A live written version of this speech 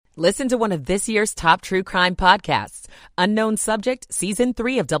Listen to one of this year's top true crime podcasts. Unknown Subject, Season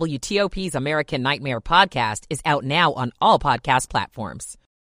 3 of WTOP's American Nightmare podcast is out now on all podcast platforms.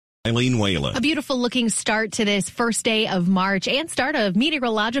 Eileen Whalen. A beautiful looking start to this first day of March and start of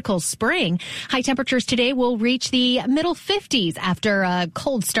meteorological spring. High temperatures today will reach the middle 50s after a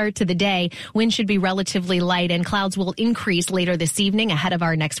cold start to the day. Wind should be relatively light and clouds will increase later this evening ahead of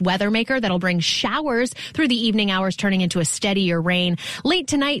our next weather maker. That'll bring showers through the evening hours, turning into a steadier rain late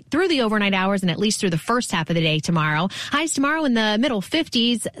tonight through the overnight hours and at least through the first half of the day tomorrow. Highs tomorrow in the middle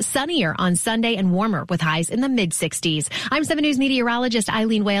 50s, sunnier on Sunday and warmer with highs in the mid 60s. I'm 7 News meteorologist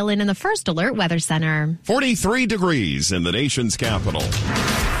Eileen Whalen in the First Alert Weather Center. 43 degrees in the nation's capital.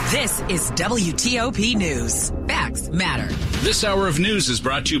 This is WTOP News. Facts matter. This hour of news is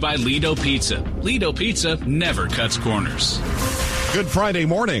brought to you by Lido Pizza. Lido Pizza never cuts corners. Good Friday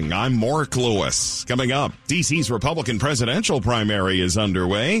morning. I'm Mark Lewis. Coming up, D.C.'s Republican presidential primary is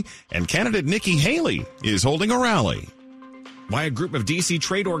underway, and candidate Nikki Haley is holding a rally. Why a group of D.C.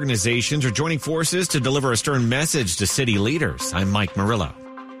 trade organizations are joining forces to deliver a stern message to city leaders. I'm Mike Murillo.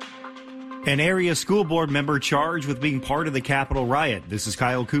 An area school board member charged with being part of the Capitol riot. This is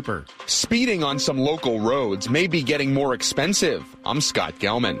Kyle Cooper. Speeding on some local roads may be getting more expensive. I'm Scott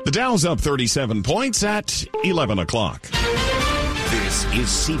Gelman. The Dow's up 37 points at 11 o'clock. This is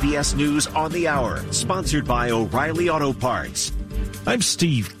CBS News on the Hour, sponsored by O'Reilly Auto Parts. I'm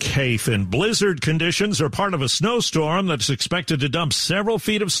Steve Kaif, and blizzard conditions are part of a snowstorm that's expected to dump several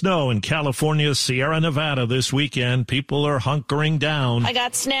feet of snow in California's Sierra Nevada this weekend. People are hunkering down. I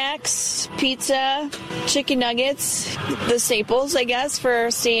got snacks, pizza, chicken nuggets, the staples, I guess,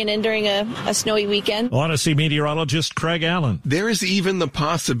 for staying in during a snowy weekend. Odyssey meteorologist Craig Allen. There is even the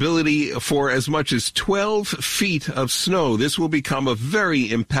possibility for as much as 12 feet of snow. This will become a very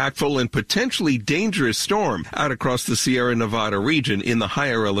impactful and potentially dangerous storm out across the Sierra Nevada region in the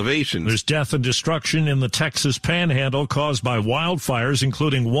higher elevations. There's death and destruction in the Texas Panhandle caused by wildfires,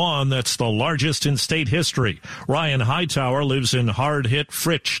 including one that's the largest in state history. Ryan Hightower lives in hard-hit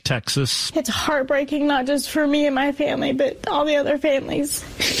Fritch, Texas. It's heartbreaking, not just for me and my family, but all the other families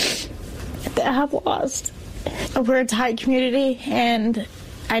that have lost. We're a tight community, and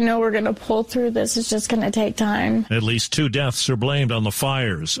I know we're going to pull through this. It's just going to take time. At least 2 deaths are blamed on the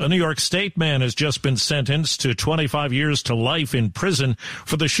fires. A New York State man has just been sentenced to 25 years to life in prison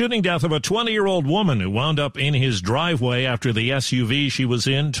for the shooting death of a 20-year-old woman who wound up in his driveway after the SUV she was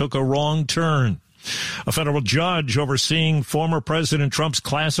in took a wrong turn. A federal judge overseeing former President Trump's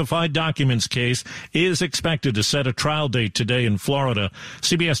classified documents case is expected to set a trial date today in Florida.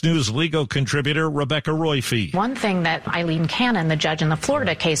 CBS News legal contributor Rebecca Royfee. One thing that Eileen Cannon, the judge in the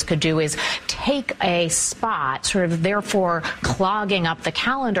Florida case, could do is take a spot, sort of therefore clogging up the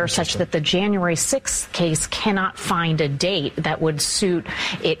calendar such that the January 6th case cannot find a date that would suit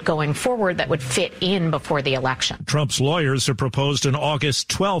it going forward that would fit in before the election. Trump's lawyers have proposed an August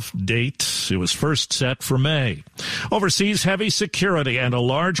 12th date. It was first set for May. Overseas, heavy security and a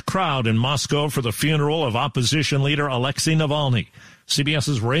large crowd in Moscow for the funeral of opposition leader Alexei Navalny.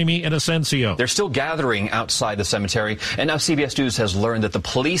 CBS's Ramy Inocencio. They're still gathering outside the cemetery, and now CBS News has learned that the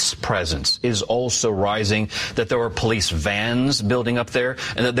police presence is also rising, that there are police vans building up there,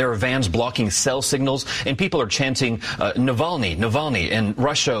 and that there are vans blocking cell signals, and people are chanting, Navalny, and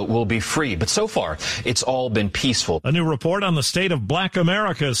Russia will be free. But so far, it's all been peaceful. A new report on the state of Black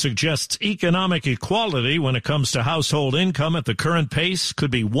America suggests economic equality when it comes to household income at the current pace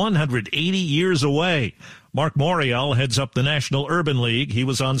could be 180 years away. Mark Morial heads up the National Urban League. He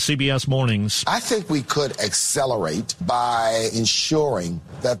was on CBS Mornings. I think we could accelerate by ensuring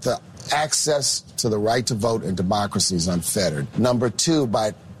that the access to the right to vote and democracy is unfettered. Number 2,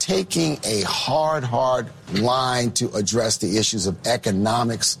 by taking a hard line to address the issues of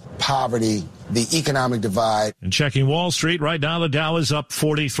economics, poverty, the economic divide. And checking Wall Street right now, the Dow is up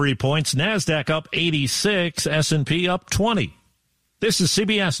 43 points, NASDAQ up 86, S&P up 20. This is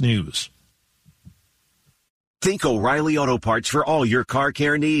CBS News. Think O'Reilly Auto Parts for all your car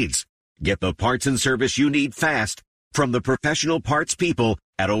care needs. Get the parts and service you need fast from the professional parts people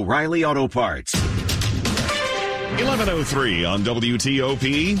at O'Reilly Auto Parts. 11:03 on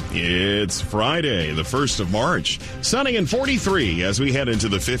WTOP. It's Friday, the 1st of March. Sunny and 43 as we head into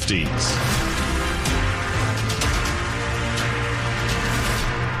the 50s.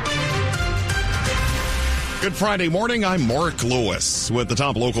 Good Friday morning. I'm Mark Lewis with the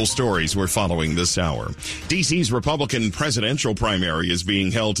top local stories we're following this hour. D.C.'s Republican presidential primary is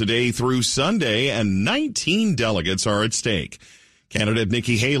being held today through Sunday, and 19 delegates are at stake. Candidate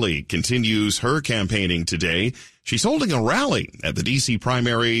Nikki Haley continues her campaigning today. She's holding a rally at the D.C.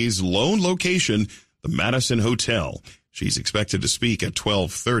 primary's lone location, the Madison Hotel. She's expected to speak at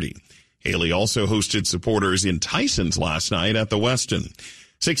 12:30. Haley also hosted supporters in Tyson's last night at the Westin.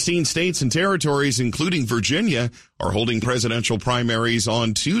 16 states and territories, including Virginia, are holding presidential primaries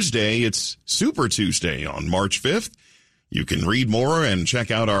on Tuesday. It's Super Tuesday on March 5th. You can read more and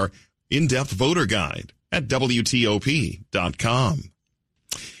check out our in-depth voter guide at WTOP.com.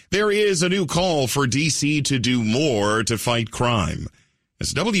 There is a new call for D.C. to do more to fight crime.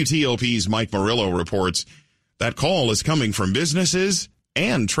 As WTOP's Mike Murillo reports, that call is coming from businesses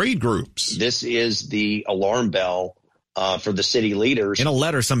and trade groups. This is the alarm bell for the city leaders. In a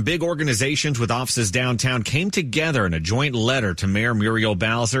letter, some big organizations with offices downtown came together in a joint letter to Mayor Muriel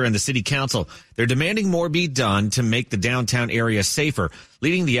Bowser and the city council. They're demanding more be done to make the downtown area safer.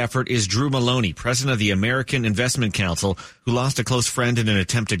 Leading the effort is Drew Maloney, president of the American Investment Council, who lost a close friend in an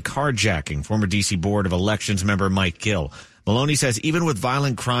attempted carjacking. Former D.C. Board of Elections member Mike Gill. Maloney says even with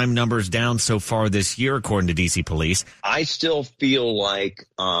violent crime numbers down so far this year, according to D.C. police, I still feel like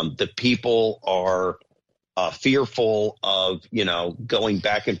the people are fearful of, going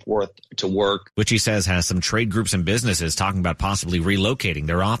back and forth to work. Which he says has some trade groups and businesses talking about possibly relocating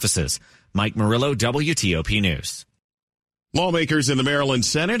their offices. Mike Murillo, WTOP News. Lawmakers in the Maryland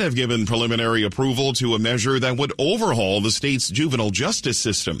Senate have given preliminary approval to a measure that would overhaul the state's juvenile justice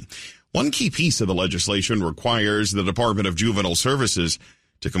system. One key piece of the legislation requires the Department of Juvenile Services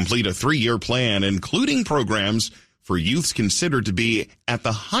to complete a 3-year plan, including programs for youths considered to be at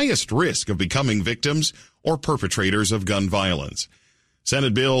the highest risk of becoming victims or perpetrators of gun violence.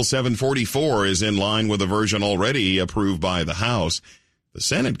 Senate Bill 744 is in line with a version already approved by the House. The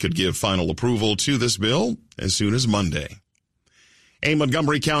Senate could give final approval to this bill as soon as Monday. A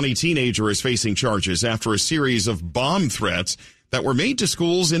Montgomery County teenager is facing charges after a series of bomb threats that were made to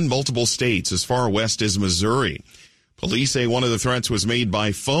schools in multiple states as far west as Missouri. Police say one of the threats was made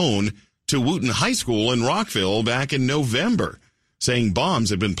by phone to Wooten High School in Rockville back in November, saying bombs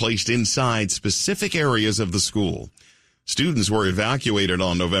had been placed inside specific areas of the school. Students were evacuated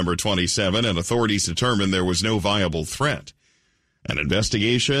on November 27, and authorities determined there was no viable threat. An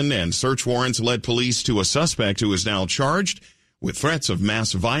investigation and search warrants led police to a suspect who is now charged with threats of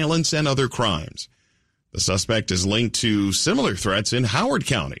mass violence and other crimes. The suspect is linked to similar threats in Howard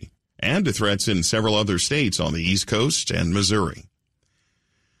County and to threats in several other states on the East Coast and Missouri.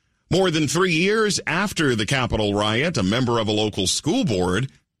 More than 3 years after the Capitol riot, a member of a local school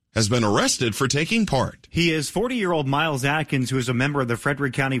board has been arrested for taking part. He is 40-year-old Miles Atkins, who is a member of the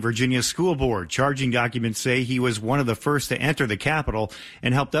Frederick County, Virginia School Board. Charging documents say he was one of the first to enter the Capitol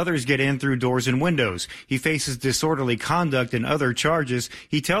and helped others get in through doors and windows. He faces disorderly conduct and other charges.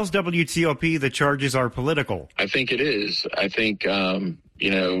 He tells WTOP the charges are political. I think it is. I think,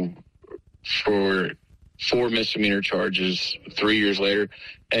 for 4 misdemeanor charges 3 years later,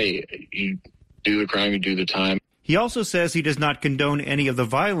 hey, you do the crime, you do the time. He also says he does not condone any of the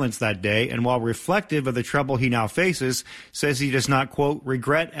violence that day, and while reflective of the trouble he now faces, says he does not, quote,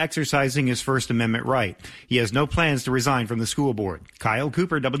 regret exercising his First Amendment right. He has no plans to resign from the school board. Kyle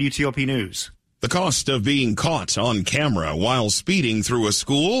Cooper, WTOP News. The cost of being caught on camera while speeding through a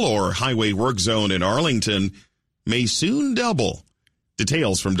school or highway work zone in Arlington may soon double.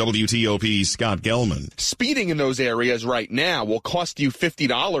 Details from WTOP's Scott Gelman. Speeding in those areas right now will cost you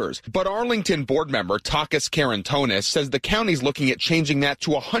 $50, but Arlington board member Takis Karantonis says the county's looking at changing that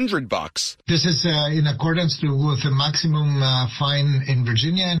to $100. This is in accordance with the maximum fine in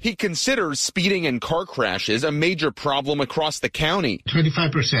Virginia. He considers speeding and car crashes a major problem across the county.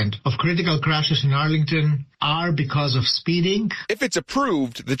 25% of critical crashes in Arlington are because of speeding. If it's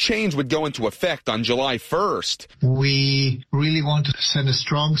approved, the change would go into effect on July 1st. We really want to send a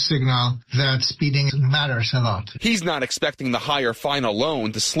strong signal that speeding matters a lot. He's not expecting the higher fine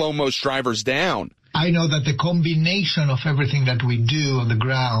alone to slow most drivers down. I know that the combination of everything that we do on the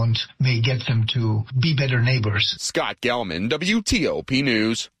ground may get them to be better neighbors. Scott Gelman, WTOP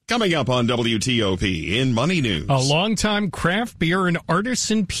News. Coming up on WTOP in Money News. A longtime craft beer and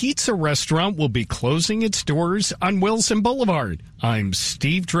artisan pizza restaurant will be closing its doors on Wilson Boulevard. I'm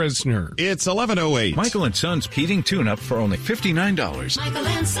Steve Dresner. It's 11:08. Michael and Son's heating tune-up for only $59. Michael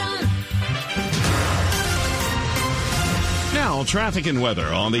and Son. Now, traffic and weather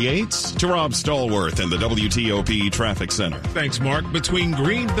on the 8s to Rob Stallworth in the WTOP Traffic Center. Thanks, Mark. Between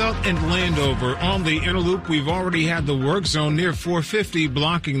Greenbelt and Landover on the inner loop, we've already had the work zone near 450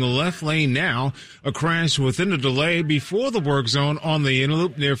 blocking the left lane now. A crash within a delay before the work zone on the inner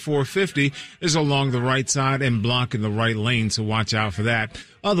loop near 450 is along the right side and blocking the right lane, so watch out for that.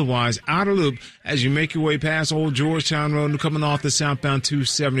 Otherwise, outer loop as you make your way past Old Georgetown Road and coming off the southbound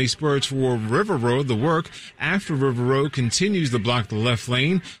 270 spurs for River Road. The work after River Road continues to block the left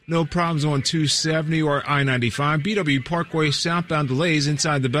lane. No problems on 270 or I-95. BW Parkway southbound delays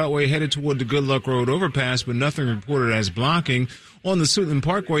inside the Beltway headed toward the Good Luck Road overpass, but nothing reported as blocking. On the Suitland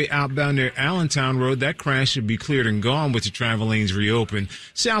Parkway outbound near Allentown Road, that crash should be cleared and gone with the travel lanes reopened.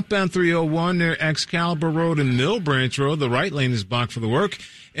 Southbound 301 near Excalibur Road and Mill Branch Road, the right lane is blocked for the work.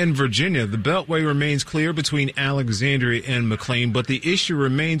 In Virginia, the Beltway remains clear between Alexandria and McLean, but the issue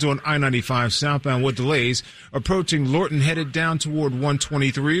remains on I-95 southbound with delays approaching Lorton headed down toward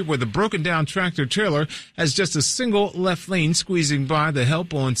 123, where the broken down tractor trailer has just a single left lane squeezing by. The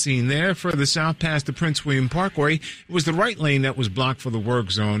help on scene there. Further south past the Prince William Parkway, it was the right lane that was blocked for the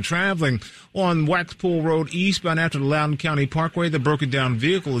work zone. Traveling on Waxpool Road eastbound after the Loudoun County Parkway, the broken down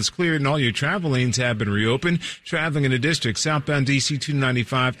vehicle is cleared and all your travel lanes have been reopened. Traveling in the district southbound DC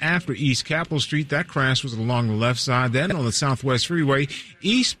 295 after East Capitol Street, that crash was along the left side. Then on the Southwest Freeway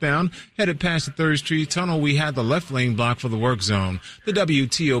eastbound headed past the 3rd Street Tunnel, we had the left lane blocked for the work zone. The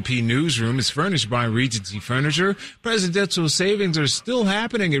WTOP newsroom is furnished by Regency Furniture. Presidential savings are still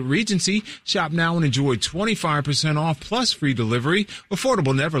happening at Regency. Shop now and enjoy 25% off plus free delivery.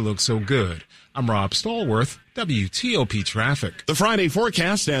 Affordable never looks so good. I'm Rob Stallworth, WTOP Traffic. The Friday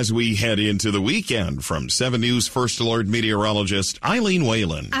forecast as we head into the weekend from 7 News First Alert meteorologist Eileen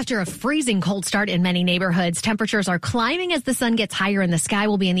Whalen. After a freezing cold start in many neighborhoods, temperatures are climbing as the sun gets higher and the sky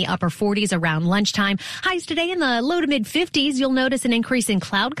will be in the upper 40s around lunchtime. Highs today in the low to mid 50s. You'll notice an increase in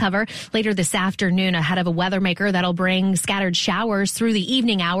cloud cover later this afternoon ahead of a weather maker that'll bring scattered showers through the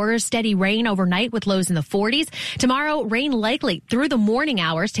evening hours, steady rain overnight with lows in the 40s. Tomorrow, rain likely through the morning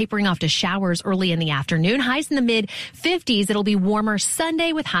hours, tapering off to showers early in the afternoon. Highs in the mid 50s. It'll be warmer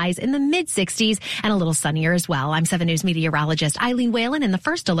Sunday with highs in the mid 60s and a little sunnier as well. I'm 7 News meteorologist Eileen Whalen in the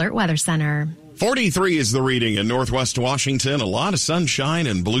First Alert Weather Center. 43 is the reading in Northwest Washington. A lot of sunshine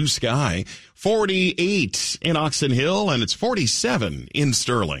and blue sky. 48 in Oxon Hill and it's 47 in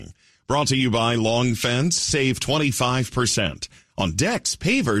Sterling. Brought to you by Long Fence. Save 25% on decks,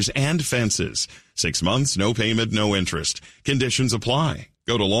 pavers, and fences. 6 months, no payment, no interest. Conditions apply.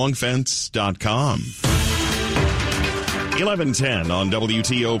 Go to longfence.com. 11:10 on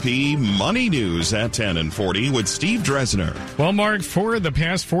WTOP Money News at 10 and 40 with Steve Dresner. Well, Mark, for the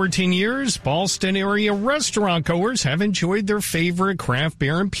past 14 years, Ballston area restaurant goers have enjoyed their favorite craft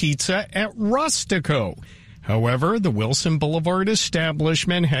beer and pizza at Rustico. However, the Wilson Boulevard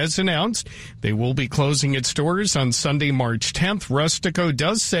establishment has announced they will be closing its doors on Sunday, March 10th. Rustico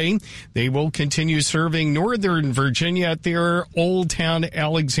does say they will continue serving Northern Virginia at their Old Town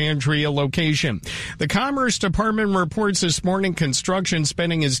Alexandria location. The Commerce Department reports this morning construction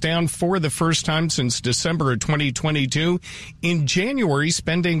spending is down for the first time since December of 2022. In January,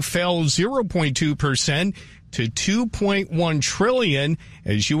 spending fell 0.2%. to $2.1 trillion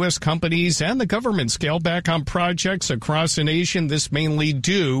as U.S. companies and the government scale back on projects across the nation. This mainly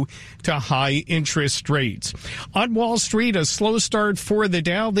due to high interest rates. On Wall Street, a slow start for the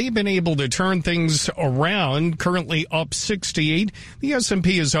Dow. They've been able to turn things around, currently up 68. The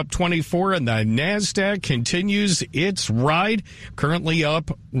S&P is up 24, and the NASDAQ continues its ride, currently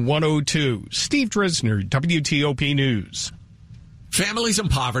up 102. Steve Dresner, WTOP News. Families in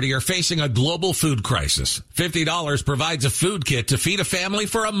poverty are facing a global food crisis. $50 provides a food kit to feed a family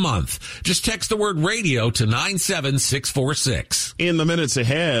for a month. Just text the word radio to 97646. In the minutes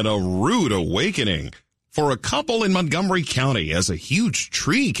ahead, a rude awakening for a couple in Montgomery County as a huge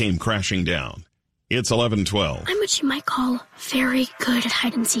tree came crashing down. It's 11:12. I'm what you might call very good at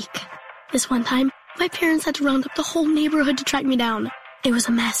hide and seek. This one time, my parents had to round up the whole neighborhood to track me down. It was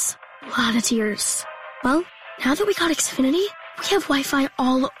a mess. A lot of tears. Well, now that we got Xfinity, we have Wi-Fi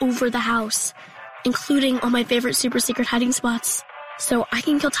all over the house, including all my favorite super secret hiding spots. So I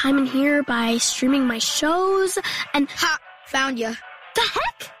can kill time in here by streaming my shows and... Ha! Found ya. The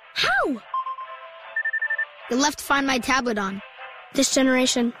heck? How? You left Find My Tablet on. This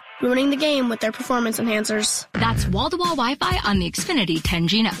generation, ruining the game with their performance enhancers. That's wall-to-wall Wi-Fi on the Xfinity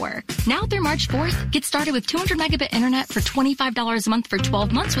 10G network. Now through March 4th, get started with 200 megabit internet for $25 a month for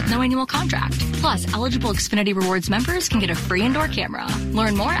 12 months with no annual contract. Plus, eligible Xfinity Rewards members can get a free indoor camera.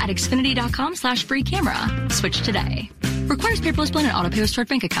 Learn more at xfinity.com/free camera. Switch today. Requires paperless plan and auto-pay with stored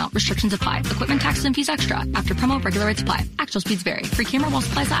bank account. Restrictions apply. Equipment taxes and fees extra. After promo, regular rates apply. Actual speeds vary. Free camera while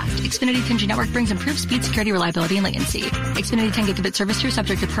supplies last. Xfinity 10G network brings improved speed, security, reliability, and latency. Xfinity 10 gigabit service tier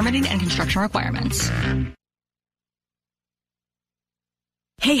subject to permitting and construction requirements.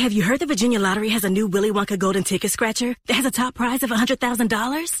 Hey, have you heard the Virginia Lottery has a new Willy Wonka golden ticket scratcher that has a top prize of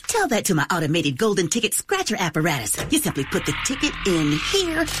 $100,000? Tell that to my automated golden ticket scratcher apparatus. You simply put the ticket in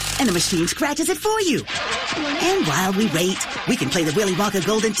here, and the machine scratches it for you. And while we wait, we can play the Willy Wonka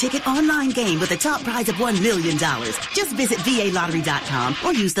golden ticket online game with a top prize of $1 million. Just visit VALottery.com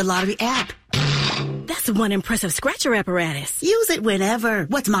or use the lottery app. That's one impressive scratcher apparatus. Use it whenever.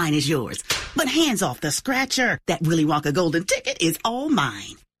 What's mine is yours. But hands off the scratcher. That Willy Wonka golden ticket is all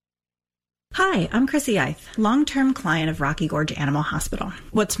mine. Hi, I'm Chrissy Eith, long-term client of Rocky Gorge Animal Hospital.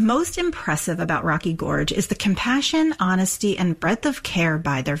 What's most impressive about Rocky Gorge is the compassion, honesty, and breadth of care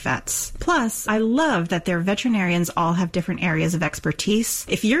by their vets. Plus, I love that their veterinarians all have different areas of expertise.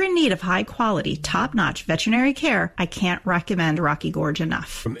 If you're in need of high-quality, top-notch veterinary care, I can't recommend Rocky Gorge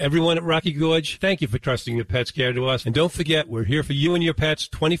enough. From everyone at Rocky Gorge, thank you for trusting your pet's care to us. And don't forget, we're here for you and your pets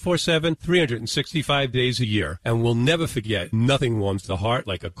 24/7, 365 days a year. And we'll never forget, nothing warms the heart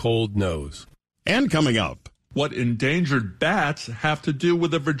like a cold nose. And coming up, what endangered bats have to do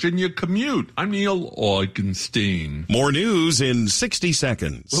with the Virginia commute. I'm Neil Augenstein. More news in 60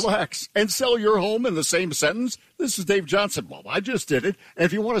 seconds. Relax and sell your home in the same sentence. This is Dave Johnson. Well, I just did it. And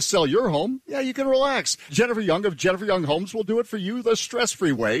if you want to sell your home, yeah, you can relax. Jennifer Young of Jennifer Young Homes will do it for you the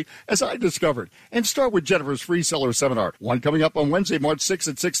stress-free way, as I discovered. And start with Jennifer's free seller seminar. One coming up on Wednesday, March 6th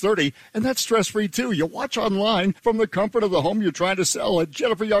at 6:30. And that's stress-free, too. You watch online from the comfort of the home you're trying to sell at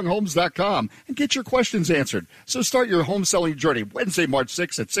JenniferYoungHomes.com and get your questions answered. So start your home selling journey Wednesday, March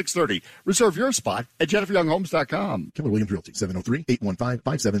 6th at 6:30. Reserve your spot at JenniferYoungHomes.com. Keller Williams Realty,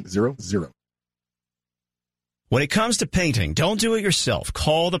 703-815-5700. When it comes to painting, don't do it yourself.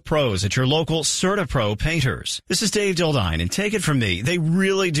 Call the pros at your local CertaPro painters. This is Dave Dildine, and take it from me, they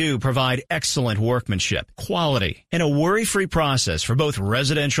really do provide excellent workmanship, quality, and a worry-free process for both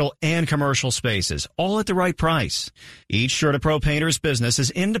residential and commercial spaces, all at the right price. Each CertaPro painter's business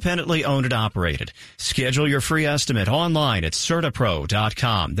is independently owned and operated. Schedule your free estimate online at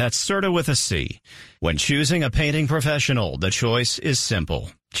CertaPro.com. That's Certa with a C. When choosing a painting professional, the choice is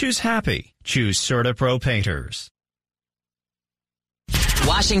simple. Choose happy. Choose CertaPro Painters.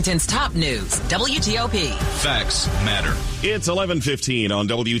 Washington's top news, WTOP. Facts matter. It's 11:15 on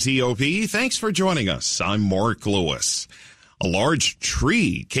WTOP. Thanks for joining us. I'm Mark Lewis. A large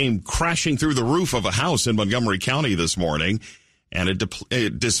tree came crashing through the roof of a house in Montgomery County this morning, and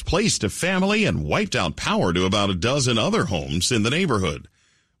it displaced a family and wiped out power to about a dozen other homes in the neighborhood.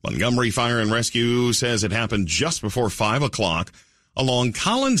 Montgomery Fire and Rescue says it happened just before 5 o'clock along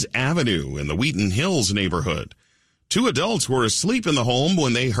Collins Avenue in the Wheaton Hills neighborhood. Two adults were asleep in the home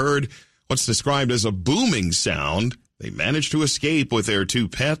when they heard what's described as a booming sound. They managed to escape with their two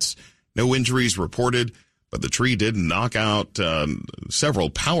pets. No injuries reported, but the tree did knock out several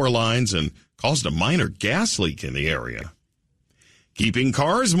power lines and caused a minor gas leak in the area. Keeping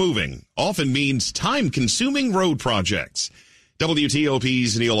cars moving often means time-consuming road projects.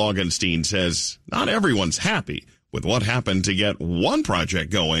 WTOP's Neil Augenstein says not everyone's happy with what happened to get one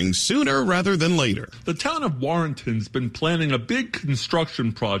project going sooner rather than later. The town of Warrenton's been planning a big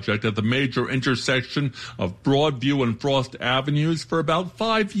construction project at the major intersection of Broadview and Frost Avenues for about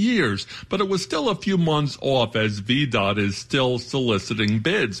 5 years, but it was still a few months off as VDOT is still soliciting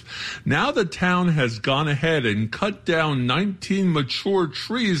bids. Now the town has gone ahead and cut down 19 mature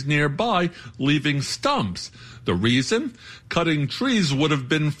trees nearby, leaving stumps. The reason? Cutting trees would have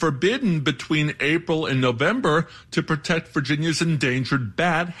been forbidden between April and November to protect Virginia's endangered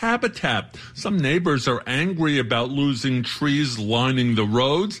bat habitat. Some neighbors are angry about losing trees lining the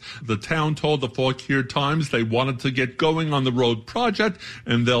roads. The town told the Fauquier Times they wanted to get going on the road project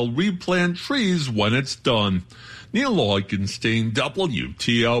and they'll replant trees when it's done. Neil Augenstein,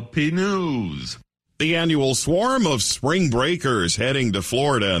 WTOP News. The annual swarm of spring breakers heading to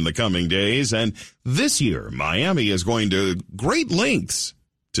Florida in the coming days, and this year Miami is going to great lengths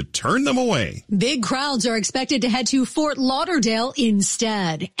to turn them away. Big crowds are expected to head to Fort Lauderdale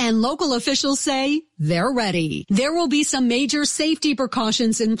instead, and local officials say they're ready. There will be some major safety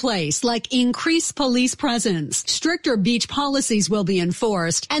precautions in place, like increased police presence. Stricter beach policies will be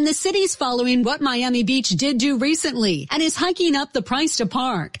enforced, and the city's following what Miami Beach did do recently and is hiking up the price to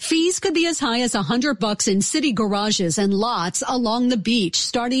park. Fees could be as high as $100 in city garages and lots along the beach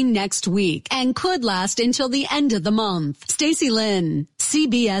starting next week and could last until the end of the month. Stacey Lynn,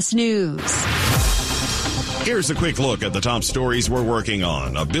 CBS News. Here's a quick look at the top stories we're working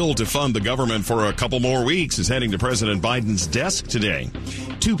on. A bill to fund the government for a couple more weeks is heading to President Biden's desk today.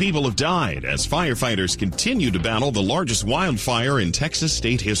 2 people have died as firefighters continue to battle the largest wildfire in Texas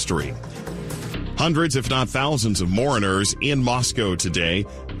state history. Hundreds, if not thousands, of mourners in Moscow today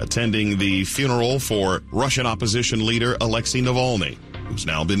attending the funeral for Russian opposition leader Alexei Navalny. who's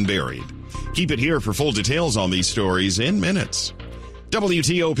now been buried. Keep it here for full details on these stories in minutes.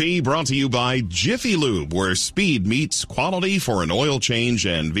 WTOP brought to you by Jiffy Lube, where speed meets quality for an oil change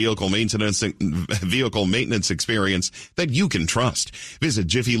and vehicle maintenance experience that you can trust. Visit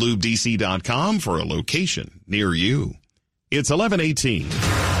jiffylubedc.com for a location near you. It's 11:18.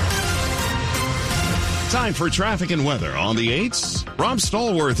 Time for traffic and weather on the 8s. Rob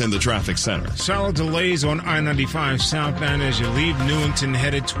Stallworth in the traffic center. Solid delays on I-95 southbound as you leave Newington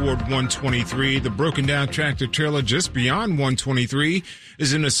headed toward 123. The broken down tractor trailer just beyond 123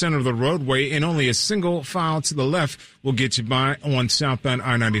 is in the center of the roadway, and only a single file to the left will get you by on southbound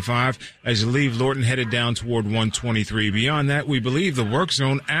I-95 as you leave Lorton headed down toward 123. Beyond that, we believe the work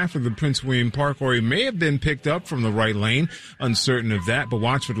zone after the Prince William Parkway may have been picked up from the right lane. Uncertain of that, but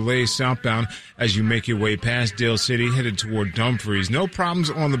watch for delays southbound as you make your way past Dale City headed toward Dumfries. No problems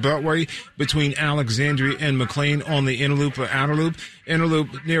on the Beltway between Alexandria and McLean on the inner loop or outer loop. Inner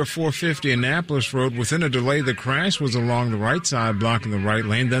loop near 450 Annapolis Road. Within a delay, the crash was along the right side, blocking the right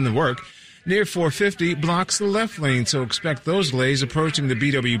lane. Then the work near 450 blocks the left lane, so expect those delays approaching the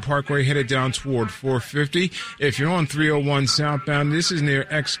BW Parkway headed down toward 450. If you're on 301 southbound, this is near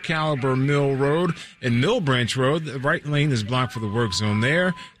Excalibur Mill Road and Mill Branch Road. The right lane is blocked for the work zone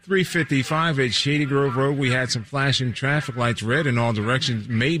there. 355 at Shady Grove Road, we had some flashing traffic lights red in all directions,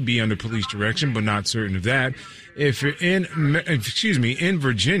 may be under police direction, but not certain of that. If you're in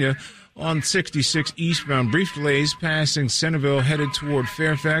Virginia, on 66 eastbound, brief delays passing Centerville headed toward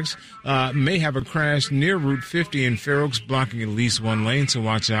Fairfax. May have a crash near Route 50 in Fair Oaks, blocking at least one lane, so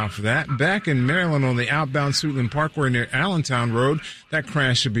watch out for that. Back in Maryland on the outbound Suitland Parkway near Allentown Road, that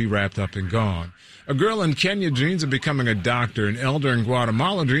crash should be wrapped up and gone. A girl in Kenya dreams of becoming a doctor. An elder in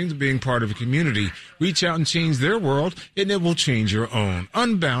Guatemala dreams of being part of a community. Reach out and change their world, and it will change your own.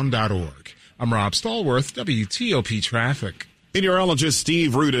 Unbound.org. I'm Rob Stallworth, WTOP Traffic. Meteorologist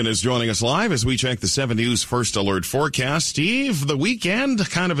Steve Rudin is joining us live as we check the 7 News First Alert forecast. Steve, the weekend,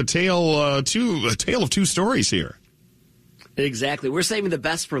 kind of a tale of two stories here. Exactly. We're saving the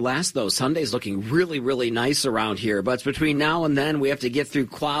best for last, though. Sunday's looking really, really nice around here. But between now and then, we have to get through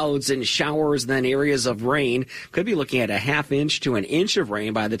clouds and showers, then areas of rain. Could be looking at a ½ inch to an inch of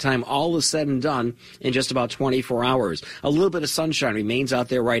rain by the time all is said and done in just about 24 hours. A little bit of sunshine remains out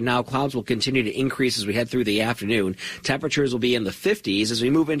there right now. Clouds will continue to increase as we head through the afternoon. Temperatures will be in the 50s. As we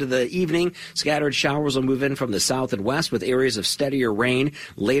move into the evening, scattered showers will move in from the south and west with areas of steadier rain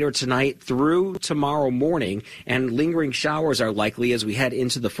later tonight through tomorrow morning, and lingering showers are likely as we head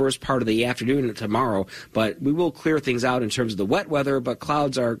into the first part of the afternoon tomorrow, but we will clear things out in terms of the wet weather, but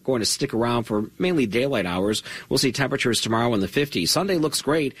clouds are going to stick around for mainly daylight hours. We'll see temperatures tomorrow in the 50s. Sunday looks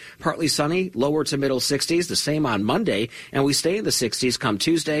great, partly sunny, lower to middle 60s, the same on Monday, and we stay in the 60s come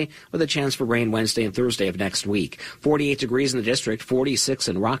Tuesday with a chance for rain Wednesday and Thursday of next week. 48 degrees in the district, 46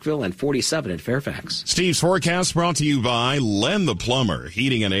 in Rockville, and 47 in Fairfax. Steve's forecast brought to you by Len the Plumber,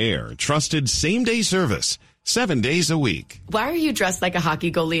 Heating and Air, trusted same-day service. 7 days a week. Why are you dressed like a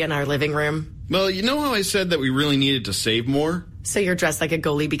hockey goalie in our living room? Well, you know how I said that we really needed to save more? So you're dressed like a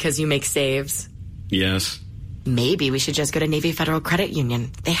goalie because you make saves? Yes. Maybe we should just go to Navy Federal Credit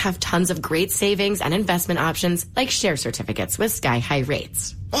Union. They have tons of great savings and investment options like share certificates with sky-high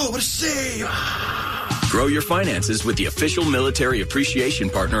rates. Oh, what a save! Grow your finances with the official military appreciation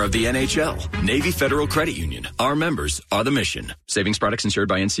partner of the NHL, Navy Federal Credit Union. Our members are the mission. Savings products insured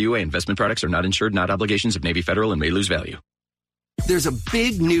by NCUA. Investment products are not insured, not obligations of Navy Federal, and may lose value. There's a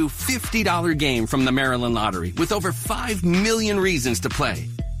big new $50 game from the Maryland Lottery with over 5 million reasons to play.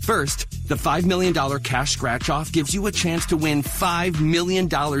 First, the $5 million cash scratch-off gives you a chance to win $5 million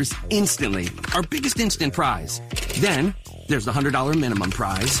instantly, our biggest instant prize. Then, there's the $100 minimum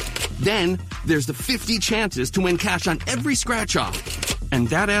prize. Then, there's the 50 chances to win cash on every scratch-off. And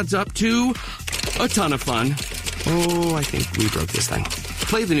that adds up to a ton of fun. Oh, I think we broke this thing.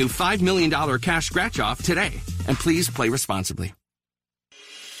 Play the new $5 million cash scratch-off today. And please play responsibly.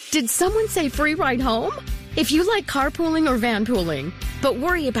 Did someone say free ride home? If you like carpooling or vanpooling, but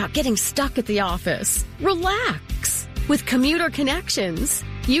worry about getting stuck at the office, relax. With Commuter Connections,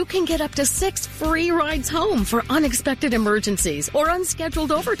 you can get up to 6 free rides home for unexpected emergencies or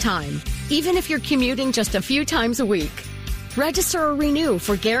unscheduled overtime, even if you're commuting just a few times a week. Register or renew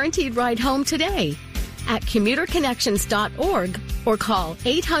for Guaranteed Ride Home today at commuterconnections.org or call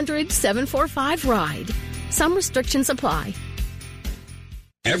 800-745-RIDE. Some restrictions apply.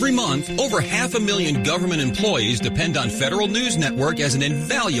 Every month, over 500,000 government employees depend on Federal News Network as an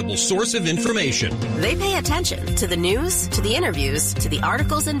invaluable source of information. They pay attention to the news, to the interviews, to the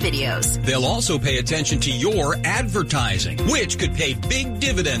articles and videos. They'll also pay attention to your advertising, which could pay big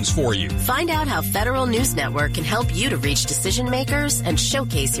dividends for you. Find out how Federal News Network can help you to reach decision makers and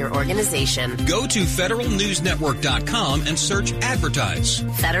showcase your organization. Go to federalnewsnetwork.com and search advertise.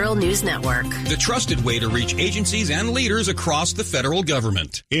 Federal News Network. The trusted way to reach agencies and leaders across the federal government.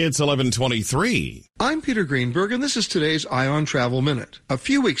 It's 11:23. I'm Peter Greenberg, and this is today's Ion Travel Minute. A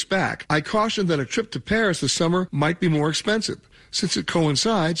few weeks back, I cautioned that a trip to Paris this summer might be more expensive, since it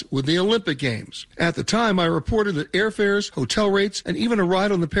coincides with the Olympic Games. At the time, I reported that airfares, hotel rates, and even a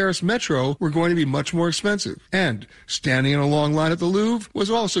ride on the Paris metro were going to be much more expensive. And standing in a long line at the Louvre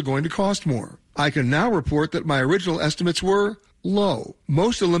was also going to cost more. I can now report that my original estimates were low.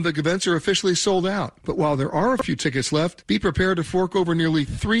 Most Olympic events are officially sold out, but while there are a few tickets left, be prepared to fork over nearly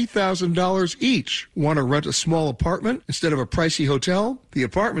 $3,000 each. Want to rent a small apartment instead of a pricey hotel? The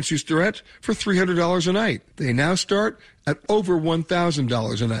apartments used to rent for $300 a night. They now start at over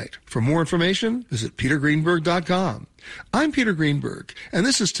 $1,000 a night. For more information, visit petergreenberg.com. I'm Peter Greenberg, and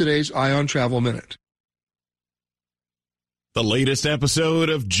this is today's Ion Travel Minute. The latest episode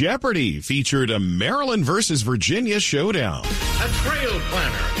of Jeopardy featured a Maryland versus Virginia showdown. A trail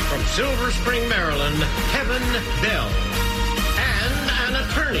planner from Silver Spring, Maryland, Kevin Bell. And an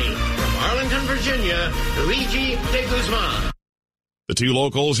attorney from Arlington, Virginia, Luigi de Guzman. The two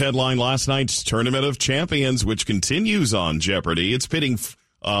locals headlined last night's Tournament of Champions, which continues on Jeopardy. It's pitting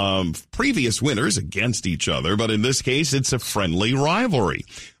previous winners against each other, but in this case, it's a friendly rivalry.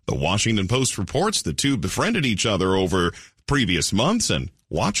 The Washington Post reports the two befriended each other over previous months and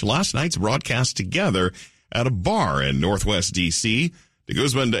watched last night's broadcast together at a bar in Northwest D.C. De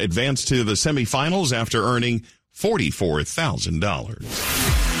Guzman advanced to the semifinals after earning $44,000.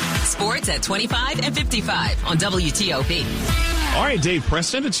 Sports at 25 and 55 on WTOP. All right, Dave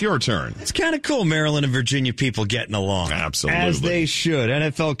Preston, it's your turn. It's kind of cool, Maryland and Virginia people getting along. Absolutely. As they should.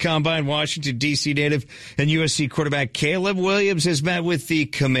 NFL Combine, Washington, D.C. native and USC quarterback Caleb Williams has met with the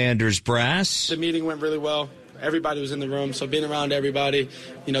Commanders brass. The meeting went really well. Everybody was in the room, so being around everybody,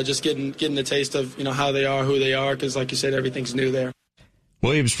 just getting the taste of, how they are, who they are, because like you said, everything's new there.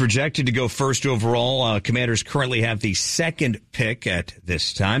 Williams projected to go first overall. Commanders currently have the second pick at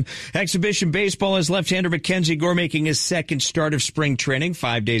this time. Exhibition baseball has left-hander Mackenzie Gore making his second start of spring training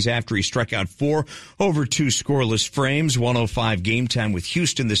 5 days after he struck out 4 over 2 scoreless frames. 1:05 game time with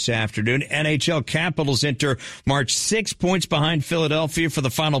Houston this afternoon. NHL Capitals enter March 6 points behind Philadelphia for the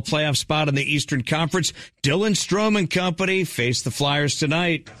final playoff spot in the Eastern Conference. Dylan Strome and company face the Flyers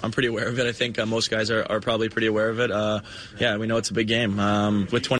tonight. I'm pretty aware of it. I think most guys are probably pretty aware of it. We know it's a big game. With 20